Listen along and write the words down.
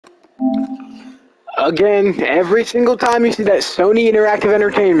Again, every single time you see that Sony Interactive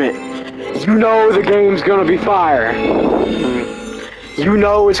Entertainment, you know the game's gonna be fire. You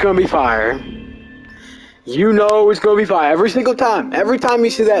know it's gonna be fire. You know it's gonna be fire every single time. Every time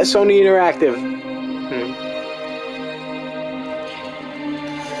you see that Sony Interactive.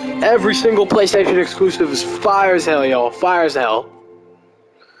 Every single PlayStation exclusive is fire as hell, y'all. Fire as hell.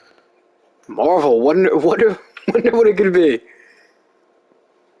 Marvel, wonder what it could be.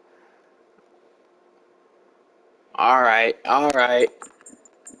 Alright.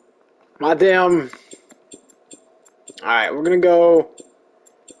 My damn. Alright, we're gonna go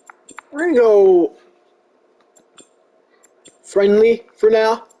friendly for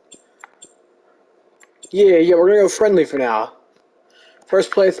now. Yeah, we're gonna go friendly for now.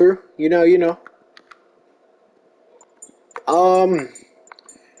 First playthrough, you know.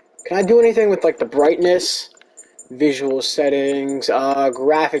 Can I do anything with like the brightness, visual settings,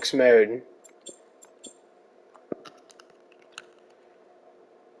 graphics mode?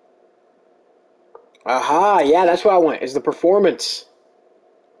 Aha, yeah, that's what I want, is the performance.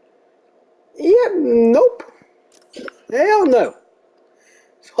 Yeah, nope. Hell no.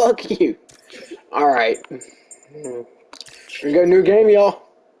 Fuck you. Alright. Here we go, new game, y'all.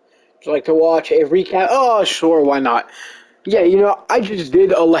 Would you like to watch a recap? Oh, sure, why not? Yeah, you know, I just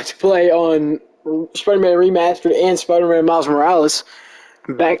did a Let's Play on Spider-Man Remastered and Spider-Man Miles Morales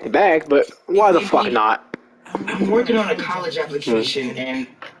back to back, but why the fuck not? I'm working on a college application, and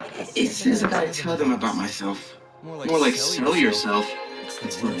it says I gotta tell them about myself. More like sell yourself.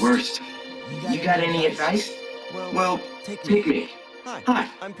 It's the worst. You got any advice? Well, take me. Hi,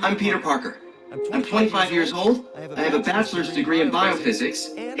 I'm Peter Parker. I'm 25 years old, I have a bachelor's degree in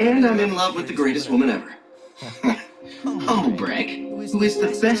biophysics, and I'm in love with the greatest woman ever. Humble brag, who is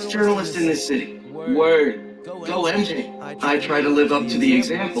the best journalist in this city. Word. Go MJ. I try to live up to the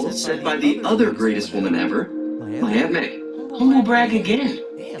example set by the other greatest woman ever, my Aunt May. Humble brag again.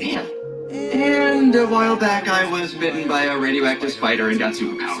 Damn. And a while back I was bitten by a radioactive spider and got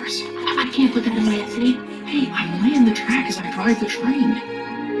superpowers. I can't put that in my essay. Hey, I'm laying the track as I drive the train.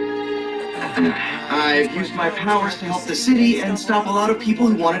 I've used my powers to help the city and stop a lot of people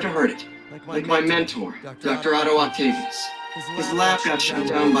who wanted to hurt it. Like my mentor, Dr. Otto Octavius. His lab got shut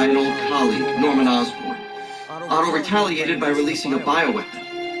down by an old colleague, Norman Osborn. Otto retaliated by releasing a bioweapon.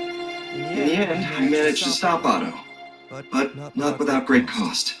 In the end, I managed to stop Otto, but not without great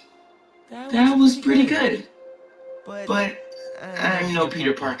cost. That was pretty good. But I'm no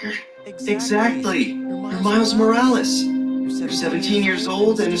Peter Parker. Exactly. You're Miles Morales. You're 17 years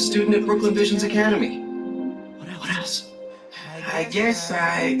old and a student at Brooklyn Visions Academy. What else? I guess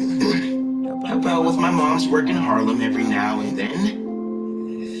I help out with my mom's work in Harlem every now and then.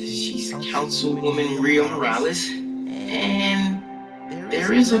 She's Councilwoman Rio Morales. And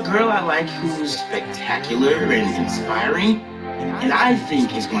there is a girl I like who's spectacular and inspiring, and I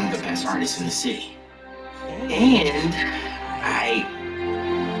think is one of the best artists in the city. And I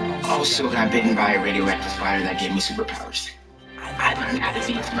also got bitten by a radioactive spider that gave me superpowers. I learned how to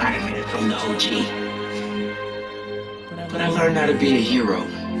be Spider-Man from the OG. But I learned how to be a hero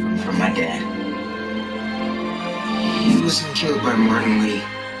from my dad. He was killed by Martin Lee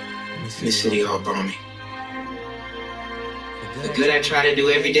in the City Hall bombing. The good I try to do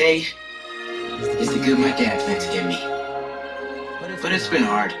every day is the good my dad meant to give me. But it's been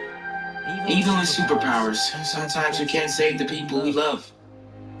hard. Even with superpowers, sometimes we can't save the people we love,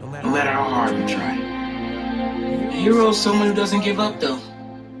 no matter how hard we try. A hero is someone who doesn't give up, though.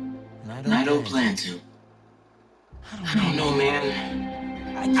 And I don't plan to. I don't know, man.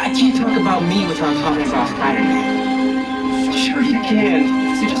 I can't talk about me without talking about Spider-Man. Sure you can.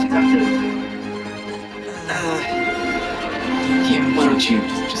 You just have to... yeah, why don't you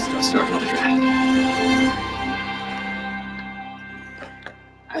just start another draft?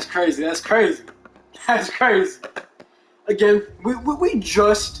 That's crazy. That's crazy. Again, we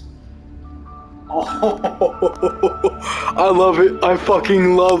just... Oh, I love it. I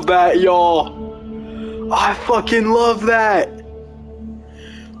fucking love that, y'all. I fucking love that.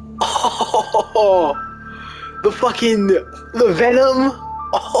 Oh, the Venom.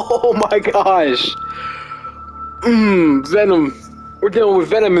 Oh my gosh. Venom. We're dealing with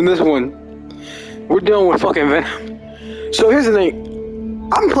Venom in this one. We're dealing with fucking Venom. So here's the thing.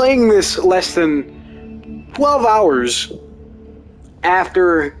 I'm playing this less than 12 hours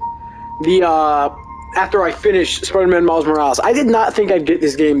after I finished Spider-Man Miles Morales. I did not think I'd get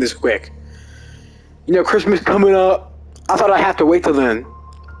this game this quick. You know, Christmas coming up. I thought I'd have to wait till then.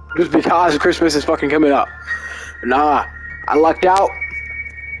 Just because Christmas is fucking coming up. Nah, I lucked out.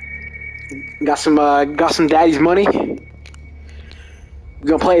 Got some daddy's money. We're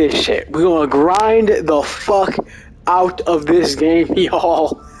gonna play this shit. We're gonna grind the fuck out of this game,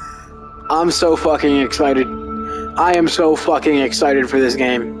 y'all. I'm so fucking excited. I am so fucking excited for this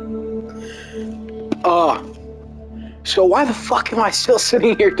game. So why the fuck am I still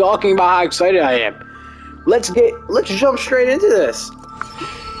sitting here talking about how excited I am? Let's jump straight into this.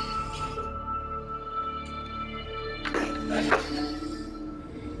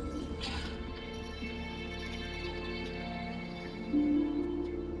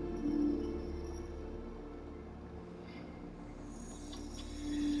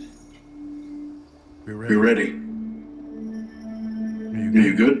 You ready? Are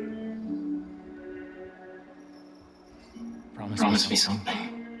you good? Promise me something.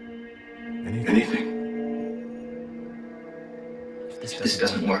 Anything. If this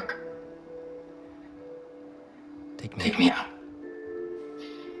doesn't work, take me out.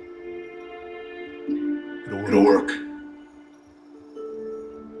 It'll work.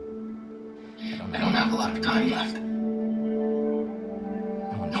 I don't have a lot of time left.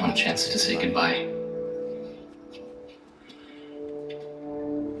 I want a chance to say goodbye.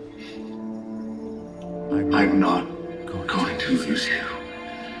 I'm not going to lose you.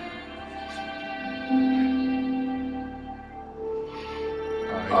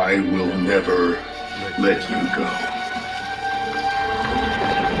 I will never let you go.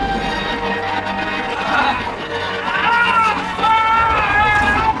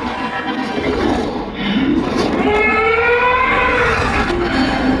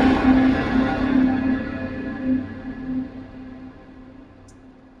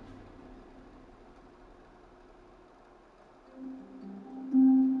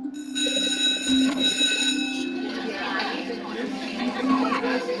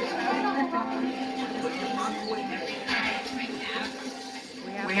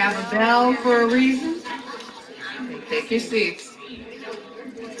 We have a bell for a reason. Take your seats.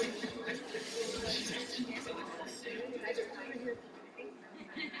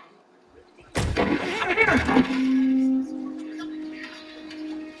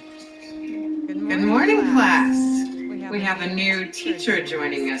 Good morning, class. We have a new teacher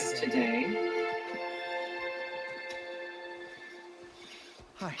joining us today.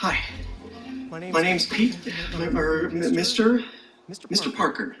 Hi. My name's Pete, or Mr.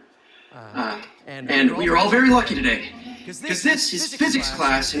 Parker. And we are all very lucky today, because this is physics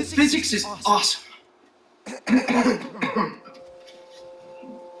class, and physics is awesome.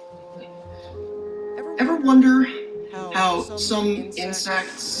 Ever wonder how some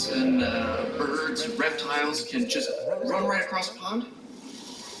insects and birds and reptiles can just run right across a pond?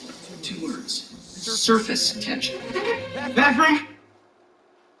 2 words. Surface tension. Bathroom?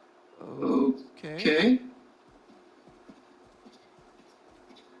 Okay.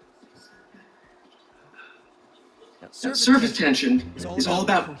 Now, surface tension is all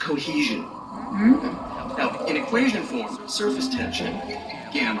about cohesion. Now, in equation form, surface tension,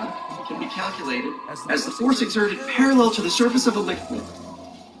 gamma, can be calculated as the force exerted parallel to the surface of a liquid.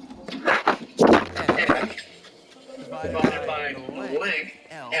 And divided by the length,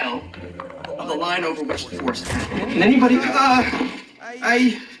 L, of the line over which the force acts. Can anybody,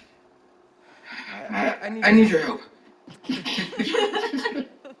 I need your help.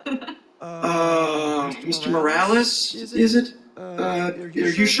 Mr. Morales, is it? Are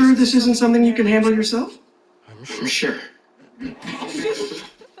you sure this isn't something you can handle yourself? I'm sure.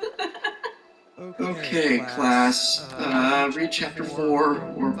 Okay, class. Read chapter 4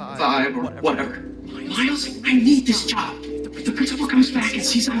 or 5 or whatever. Miles, I need this job. If the principal comes back and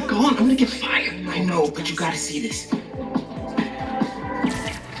sees I'm gone, I'm gonna get fired. I know, but you gotta see this.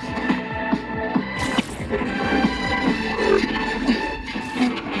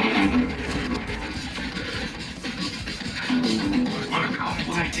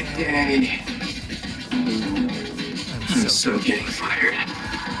 Why today? I'm so getting fired.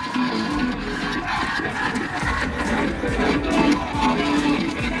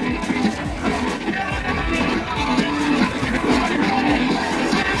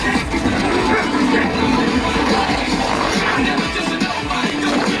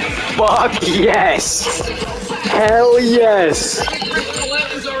 Fuck yes! Hell yes!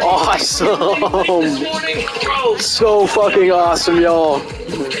 Awesome! So fucking awesome, y'all.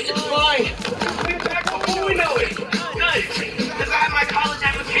 It's fine. We'll be back before we know it. Good. Because I have my college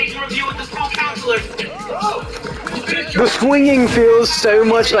application review with the school counselor. The swinging feels so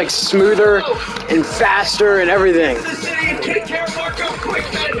much like smoother and faster and everything. The city and take care of Marco quick,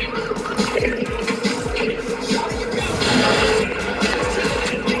 then.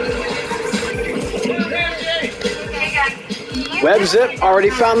 WebZip already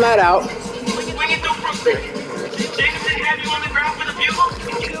found that out. Swing it through Brooklyn. Jameson have you on the ground for the bugle?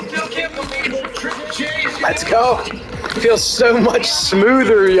 Let's go. Feels so much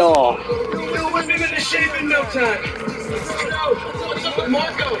smoother, y'all. You'll whip him into shape in no time. What's up with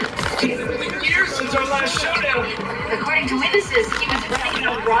Marco? It's been years since our last showdown. According to witnesses, he was running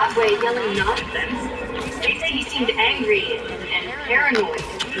on Broadway yelling nonsense. They say he seemed angry and paranoid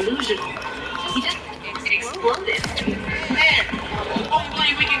and delusional. He just exploded. Man,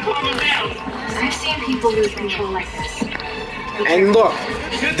 hopefully we can calm him down. I've seen people lose control like this. And look,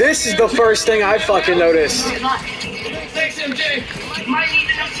 this is the first thing I fucking noticed. Good luck. Thanks, MJ. Might need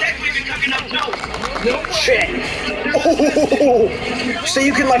the new tech we've been cooking up. No. Shit. Oh, so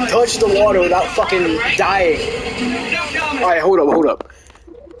you can like touch the water without fucking dying. No comment. Alright, hold up.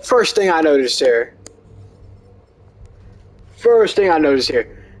 First thing I noticed here.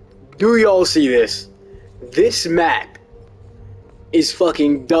 Do y'all see this? This map is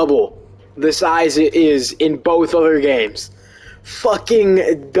fucking double the size it is in both other games.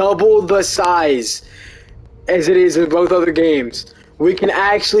 Fucking double the size as it is in both other games. We can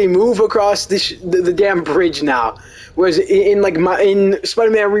actually move across the damn bridge now. Whereas in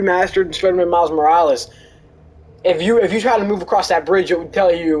Spider-Man Remastered and Spider-Man Miles Morales, if you try to move across that bridge, it would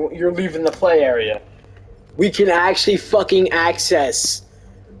tell you you're leaving the play area. We can actually fucking access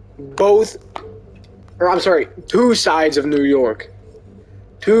two sides of New York.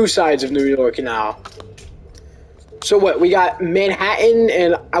 2 sides of New York now. So what, we got Manhattan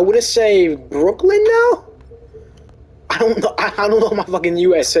and I wanna say Brooklyn now? I don't know my fucking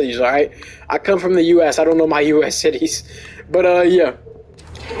US cities, alright? I come from the US, I don't know my US cities. But yeah.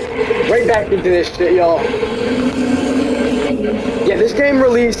 Right back into this shit, y'all. Yeah, this game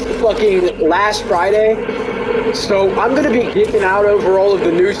released fucking last Friday. So I'm gonna be geeking out over all of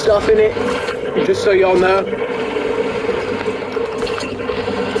the new stuff in it. Just so y'all know.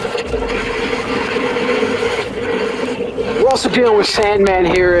 We're also dealing with Sandman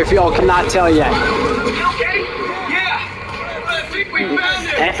here, if y'all cannot tell yet. Okay? Yeah. I think we found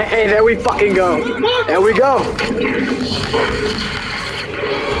it. Hey, there we fucking go. There we go.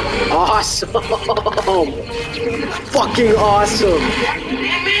 Awesome. Fucking awesome.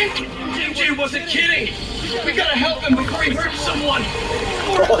 Man, MJ wasn't kidding. We gotta help him before he hurts someone.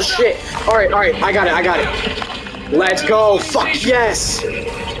 Oh shit. Alright, I got it. Let's go. Fuck yes.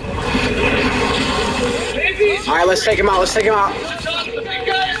 Alright, let's take him out. The big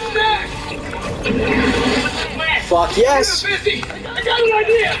guy is back. Fuck yes. I got an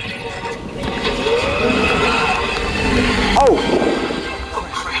idea. Oh.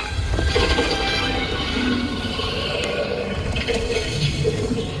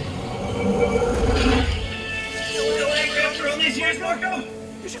 Still angry after all these years, Marco?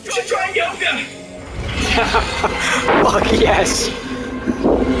 You should try yoga. Fuck yes.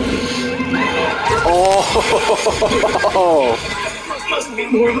 Oh. Must be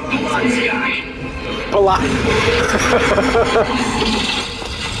more of a Pilates guy.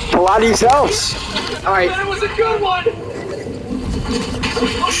 Pilates else. Alright. That was a good one.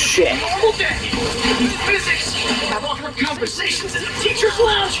 Shit. Normal day. Physics. Have awkward conversations in the teacher's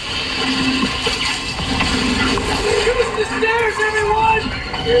lounge. Use the stairs, everyone.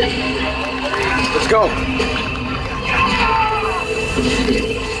 Let's go.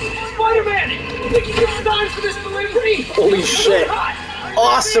 Spider-Man, think you have time for this delivery? Holy shit.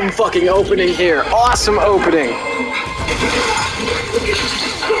 Awesome fucking opening here. Awesome opening.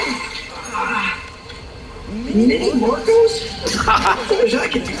 Mini Marcos? I wish I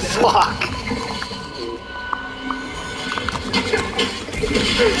could do that. Fuck.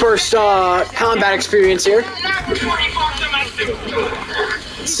 First combat experience here.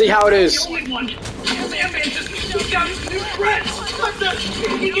 Let's see how it is. Sandman just took out his new friends. What the?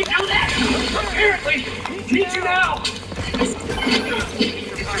 You can do that? Apparently. Need you now.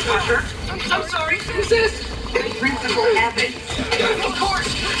 I'm sorry. Who's this? Principal Evans. Of course.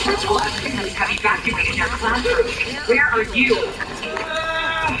 Principal Evans have evacuated your classroom. Where are you?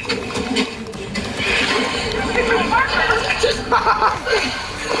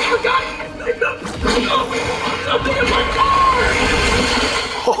 Something in my car!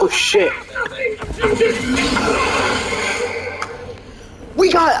 Oh shit.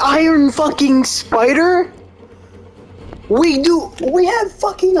 We got Iron fucking Spider? We have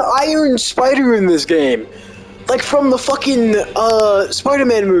fucking Iron Spider in this game. Like from the fucking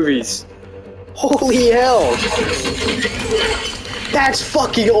Spider-Man movies. Holy hell. That's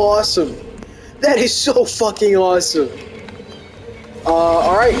fucking awesome. That is so fucking awesome.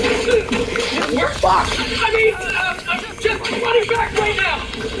 Alright. Fuck. I mean, I'm just running back right now.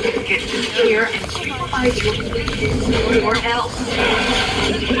 Get here and supervise your movements, or else.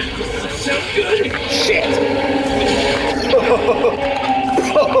 Sounds good. Shit.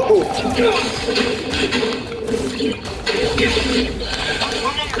 Oh. Almost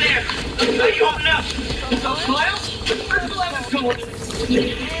there. Now you open up. Those coils? Where's the level going?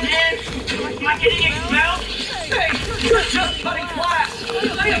 Man, am I getting expelled? Hey, you're just cutting class.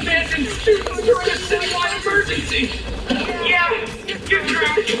 I abandoned students during a citywide emergency. Yeah, you're true.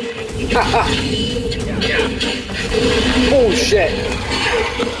 Oh shit.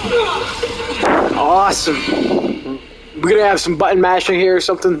 Awesome. We're gonna have some button mashing here or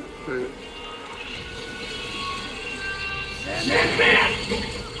something.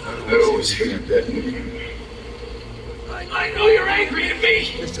 I always hated that movie. I know you're angry at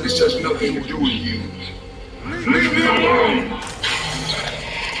me. This has nothing to do with you. Leave me alone!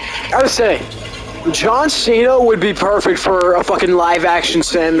 Gotta say, John Cena would be perfect for a fucking live action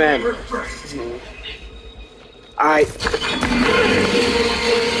Sandman. Alright.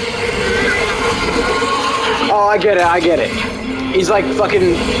 Oh, I get it. He's like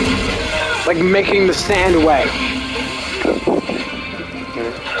fucking, like making the sand away.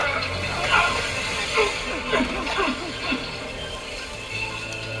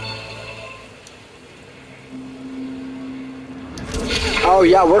 Oh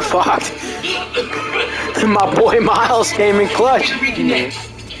yeah, we're fucked. My boy Miles came in clutch. Yeah,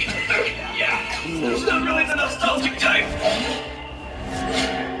 it's not really the nostalgic type.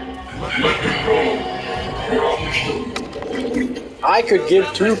 I could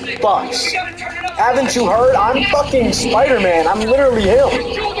give 2 fucks. Haven't you heard? I'm fucking Spider-Man. I'm literally him.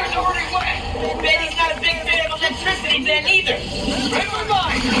 Shoulders already wet. Bet he's not a big fan of electricity then either. Never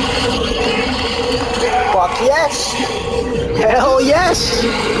mind. Fuck yes. Hell yes.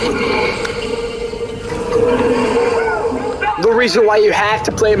 The reason why you have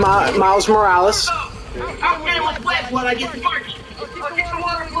to play Miles Morales. I'll get him with wet while I get sparky. I'll get the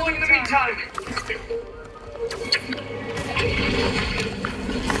water flowing in the meantime.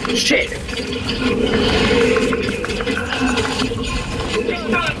 Shit. He's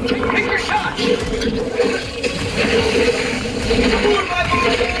done. Take your shot. Move my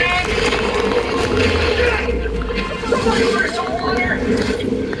man. Where's the water?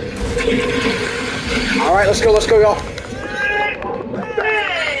 All right, let's go, y'all.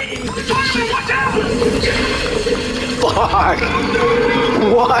 Hey! Watch out! Fuck.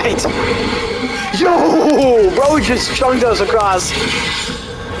 What? Yo, bro just chunked us across.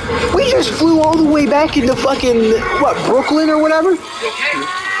 We just flew all the way back into fucking, what, Brooklyn or whatever?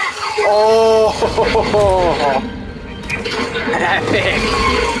 Oh, epic.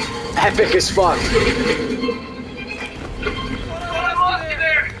 Epic as fuck. I lost you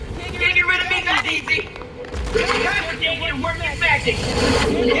there. Can't get rid of me that easy. Time for Yankee to work his magic.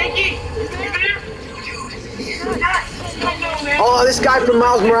 Yankee, you there? Oh, this guy from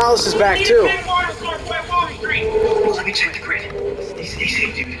Miles Morales is back too. Let me check the grid. Stay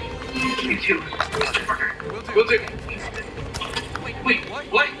safe, dude. Me too, motherfucker. Will do. Wait,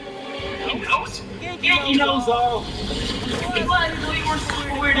 what? He knows? Yankee knows all. I'm glad you were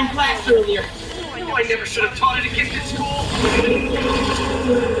super weird in class earlier. I never should have taught it a gift at school.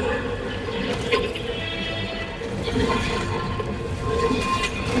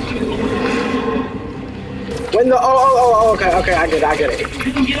 When the okay, I get it.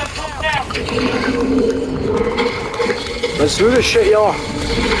 You can get up now. Let's do this shit, y'all.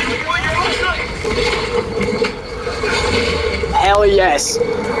 Hell yes.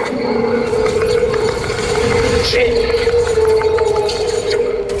 Shit.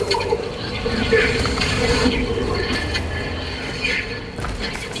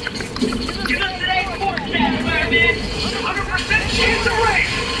 Get up today, forecast, Spider-Man. 100% chance of rain.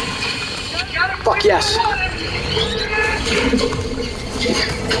 Fuck yes.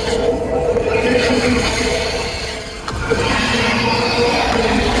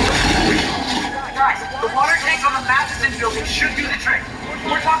 Guys, the water tank on the Matheson building should do the trick.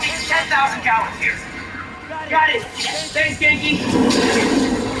 We're talking 10,000 gallons here. Got it. Thanks, Genki.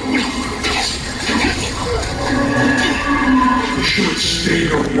 Stay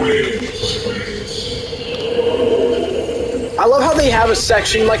away. I love how they have a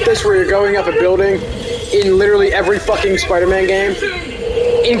section like this where you're going up a building in literally every fucking Spider-Man game,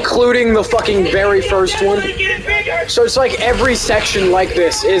 including the fucking very first one. So it's like every section like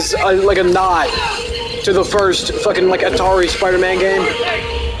this is like a nod to the first fucking like Atari Spider-Man game.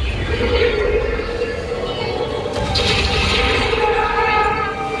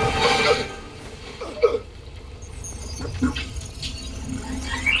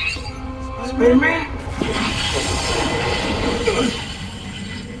 Spider-Man?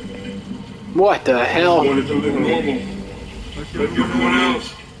 What the hell? I wanted to live normal, like everyone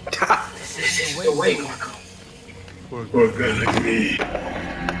else. This is the way, Marco. For a guy like me,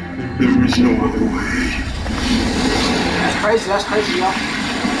 There is no other way. That's crazy, y'all.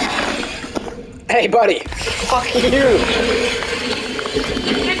 Hey, buddy. Fuck you. This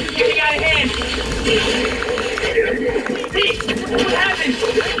is getting out of hand. Hey, what happened?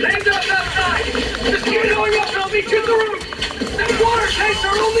 Hands up outside. Just keep going up and I'll meet you in the room. That water tank's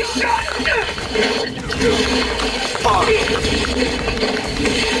our only shot. Fuck.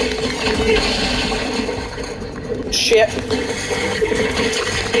 Shit.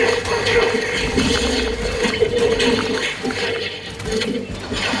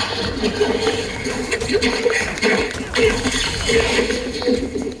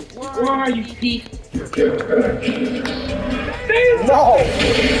 Where are you, Pete? No!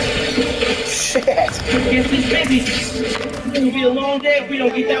 Shit! Guess this busy. It'll be a long day if we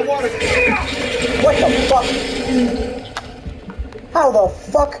don't get that water. What the fuck? How the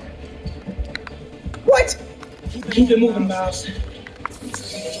fuck? What? Keep it moving, Miles.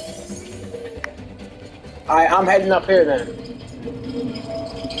 Alright, I'm heading up here then.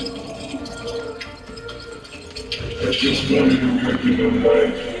 I just wanted to make it a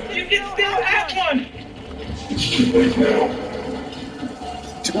life. You can still have one. It's too late now.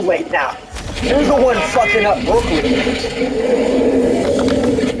 Too late now. You're the one fucking up Brooklyn.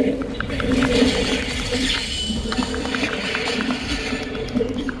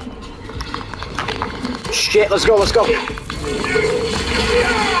 Shit, let's go. Let's get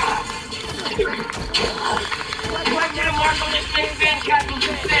a mark on this thing Van Castle's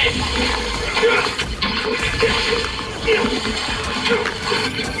dead.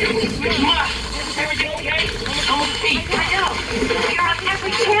 Come on. Everything okay? I'm with Pete. I know. You're on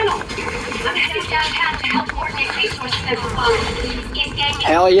every channel. I'm heading downtown to help coordinate resources and supplies. In-game.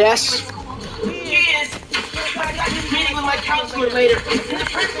 Hell yes. She is. But I got this meeting with my counselor later. And the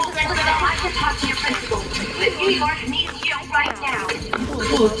principal thinks that I can talk to your principal. But New York needs you right now.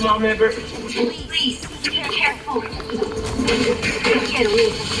 Oh, small member. Please, be careful. Get away.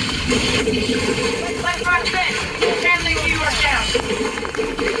 Let's rock this. Can't leave New York down.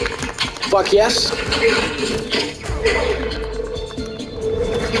 Fuck yes.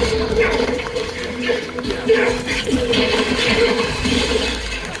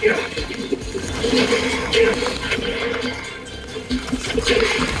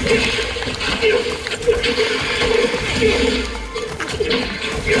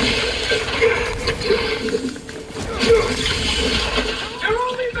 You're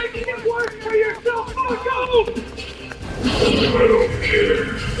only making it worse for yourself, Marco! I don't care.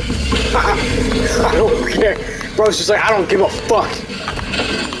 I don't care. Bro's just like, I don't give a fuck.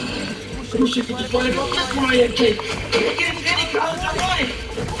 Wish you could just let it go this Ryan kid. Get him any college I wanted.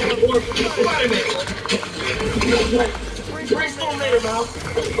 Or Spider-Man. Brainstorm later, Mal.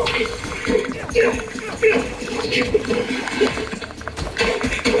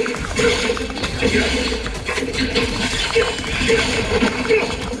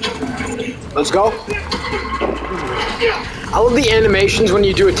 Let's go. I love the animations when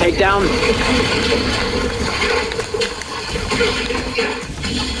you do a takedown.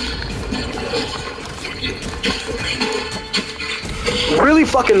 Really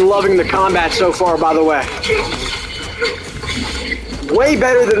fucking loving the combat so far, by the way. Way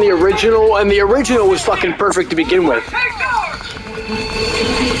better than the original, and the original was fucking perfect to begin with. Hey,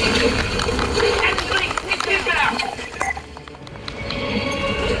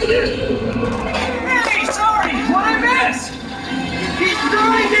 sorry! What I miss? He's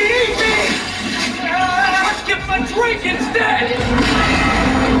trying to eat me! Let's give him a drink instead!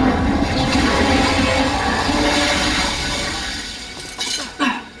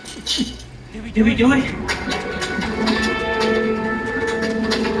 Did we do it?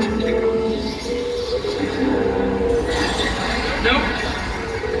 Nope.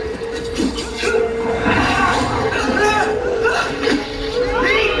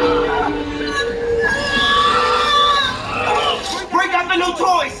 Break out the new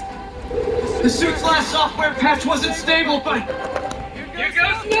toys! The suit's last software patch wasn't stable, but... Here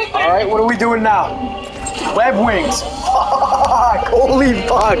goes nothing! Alright, what are we doing now? Web wings. Fuck! Holy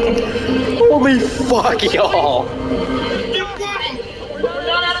fuck! Holy fuck, y'all! Keep running! We're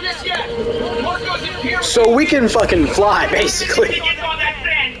not out of this yet! Marco's in here! So we can fucking fly, basically. Get on that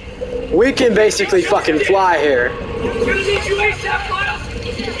fan! We can basically fucking fly here. Gonna need you ASAP, Miles!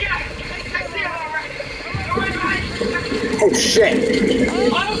 Yeah, I see it already. Oh shit!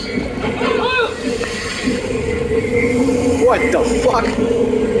 Miles? What the fuck?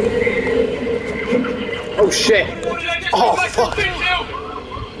 Oh shit! Oh fuck!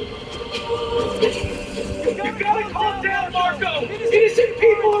 You gotta calm down, Marco! Innocent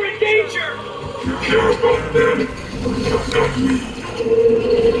people are in danger! You care about them, but not me.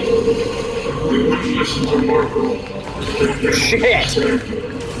 This is a Marco. Shit!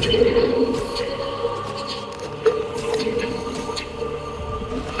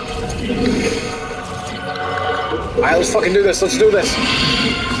 Alright, let's fucking do this. Let's do this.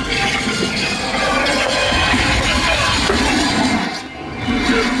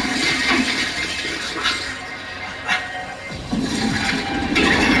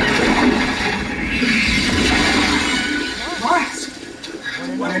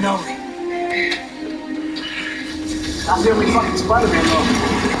 What an only. That's the only fucking Spider-Man though.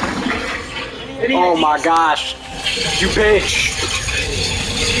 Oh my gosh. You bitch.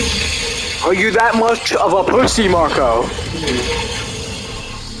 Are you that much of a pussy, Marco?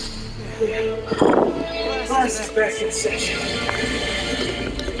 Class is back in session.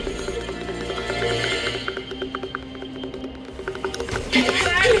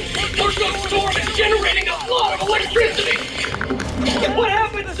 Marco's storm is generating a lot of electricity! What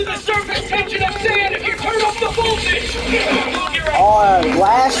happens to the surface tension of sand if you turn up the voltage?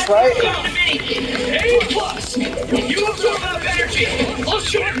 Glass, right? A plus! You absorb enough energy, I'll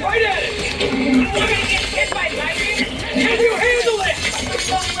shoot it right at it! You're gonna get hit by lightning? Can you handle it?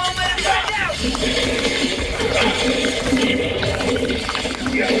 We'll let it find out!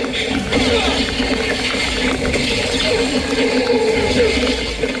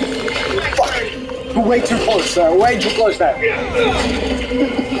 Fuck. Way too close, sir. Way too close there.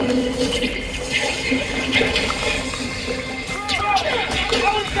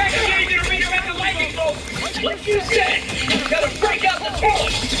 Like you said, you gotta break out the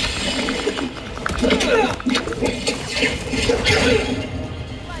torch!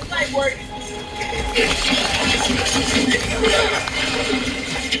 Light work!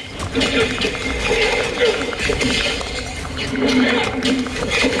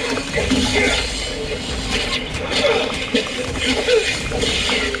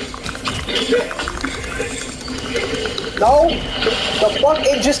 No? The fuck?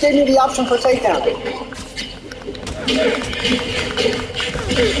 It just gave me the option for takedown.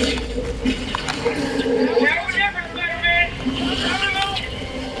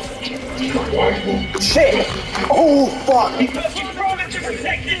 Shit! Oh fuck! Because you promised to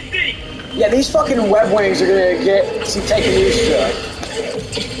protect this city! Yeah, these fucking web wings are gonna get some taking used to it.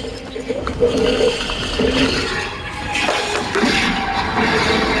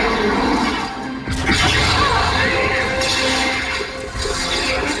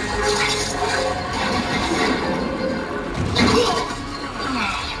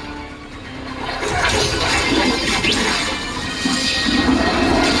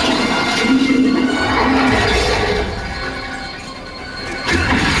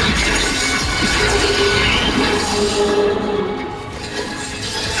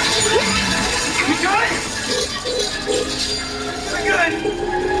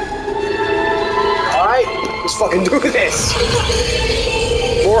 Alright, let's fucking do this.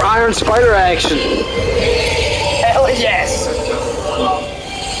 More Iron Spider action. Hell yes.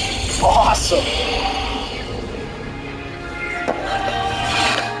 Awesome.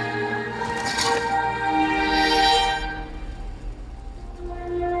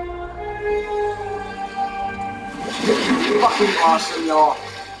 Fucking awesome, y'all.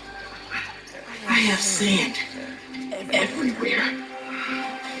 I have sand everywhere.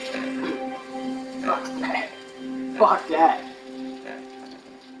 Fuck that. Fuck that.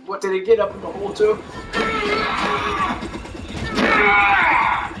 What, did it get up in the hole too?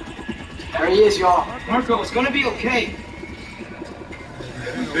 There he is, y'all. Marco, it's gonna be okay.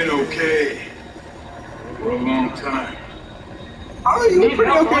 It's been okay for a long time. Oh, you Need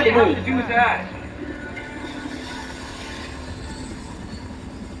pretty help, what do okay you have to to me. do with that?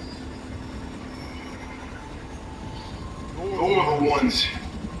 All the ones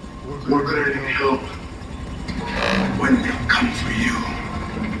we're gonna need help when they come for you.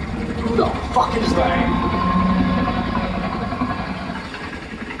 Who the fuck is that?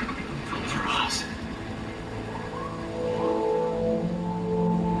 For us.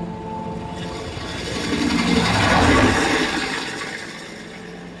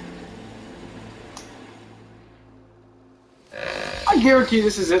 I guarantee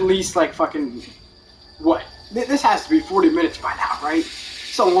this is at least like fucking, what? This has to be 40 minutes by now, right?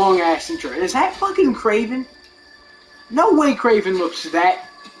 It's a long ass intro. Is that fucking Craven? No way Craven looks that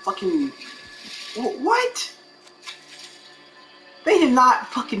fucking, what? They did not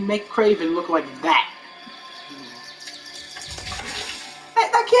fucking make Craven look like that.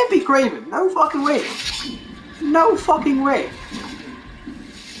 That can't be Craven. No fucking way. No fucking way.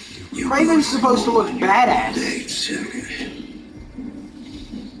 Craven's supposed to look badass.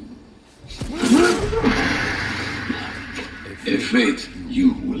 If fate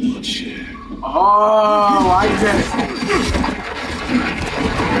you will not share. Oh, I get it.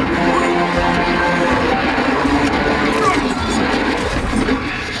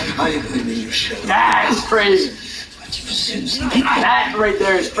 I have been in your shadow. That is crazy. But you sense That right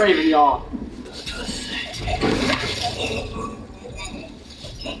there is crazy, y'all.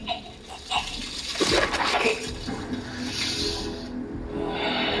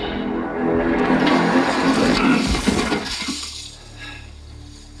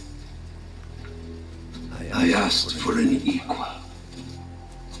 I asked for an equal.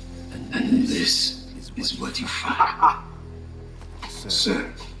 And this is what you find.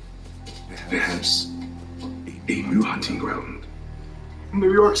 Sir, perhaps a new hunting ground.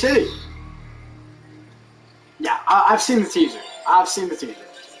 New York City. Yeah, I've seen the teaser. I've seen the teaser.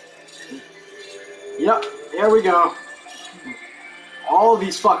 Yep, there we go. All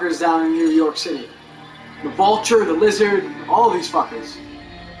these fuckers down in New York City. The vulture, the lizard, all these fuckers.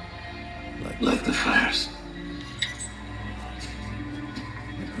 Like the fires.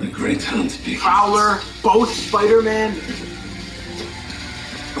 The great hunt begins. Prowler, both Spider-Man.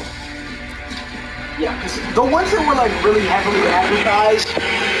 Yeah, because the ones that were like really heavily advertised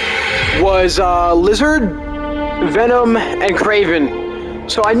was Lizard, Venom, and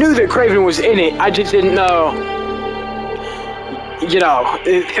Kraven. So I knew that Kraven was in it. I just didn't know, you know,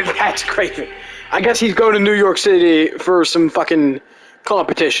 if that's Kraven. I guess he's going to New York City for some fucking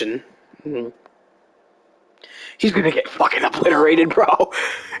competition. He's gonna get fucking obliterated, bro.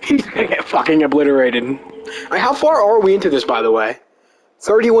 He's gonna get fucking obliterated. How far are we into this, by the way?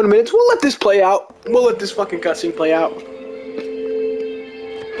 31 minutes? We'll let this play out. We'll let this fucking cutscene play out.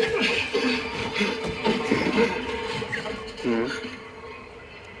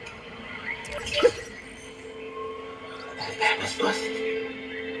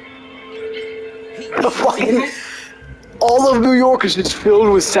 The fucking... All of New York is just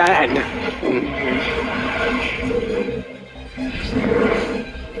filled with sand.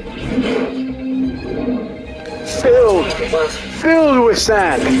 Filled with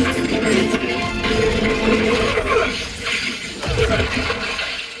sand.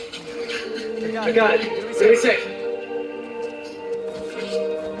 I got it. Stay safe.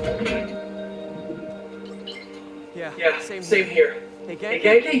 Yeah, same here. Hey,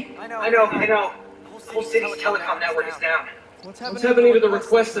 Genki? I know. The whole city's telecom network is down. What's happening to the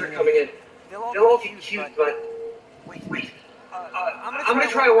requests that are coming in? They'll all get queued, but... Wait. I'm gonna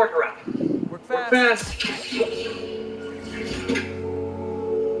try a workaround. Work fast.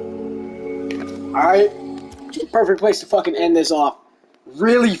 Alright. Perfect place to fucking end this off.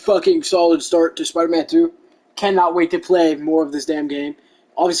 Really fucking solid start to Spider-Man 2. Cannot wait to play more of this damn game.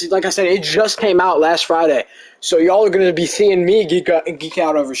 Obviously, like I said, it just came out last Friday. So y'all are going to be seeing me geek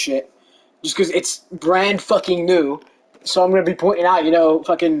out over shit. Just because it's brand fucking new. So I'm going to be pointing out, the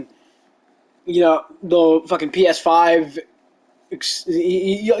fucking PS5.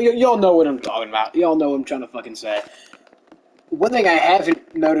 Y'all know what I'm talking about. Y'all know what I'm trying to fucking say. One thing I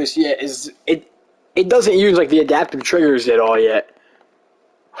haven't noticed yet is it doesn't use like the adaptive triggers at all yet.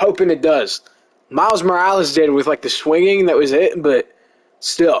 Hoping it does. Miles Morales did with like the swinging, that was it, but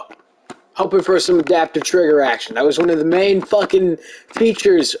still. Hoping for some adaptive trigger action. That was one of the main fucking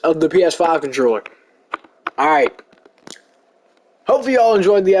features of the PS5 controller. Alright. Hopefully y'all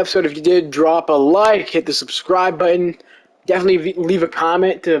enjoyed the episode. If you did, drop a like, hit the subscribe button. Definitely leave a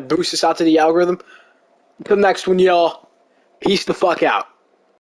comment to boost us out to the algorithm. Until next one, y'all. Peace the fuck out.